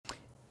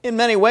In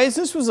many ways,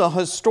 this was a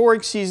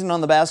historic season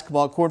on the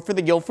basketball court for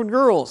the Guilford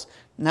girls.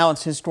 Now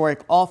it's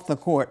historic off the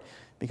court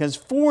because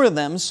 4 of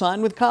them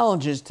signed with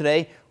colleges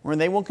today where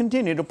they will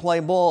continue to play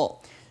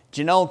ball.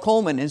 Janelle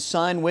Coleman is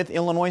signed with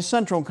Illinois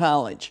Central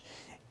College.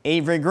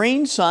 Avery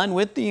Green signed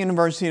with the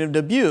University of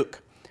Dubuque.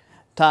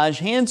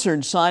 Taj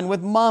Hansard signed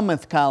with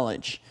Monmouth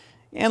College.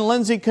 And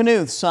Lindsay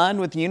Knuth signed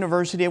with the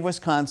University of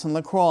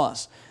Wisconsin-La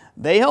Crosse.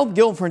 They helped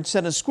Guilford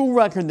set a school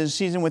record this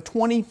season with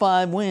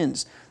 25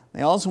 wins.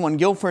 They also won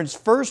Guilford's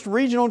first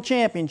regional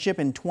championship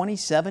in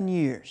 27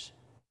 years.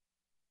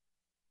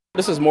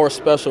 This is more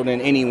special than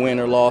any win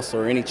or loss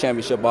or any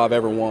championship I've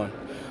ever won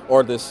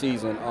or this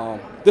season.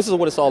 This is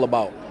what it's all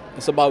about.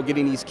 It's about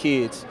getting these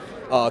kids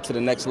to the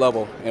next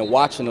level and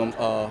watching them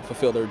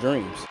fulfill their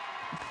dreams.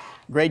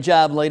 Great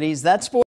job, ladies. That's sports.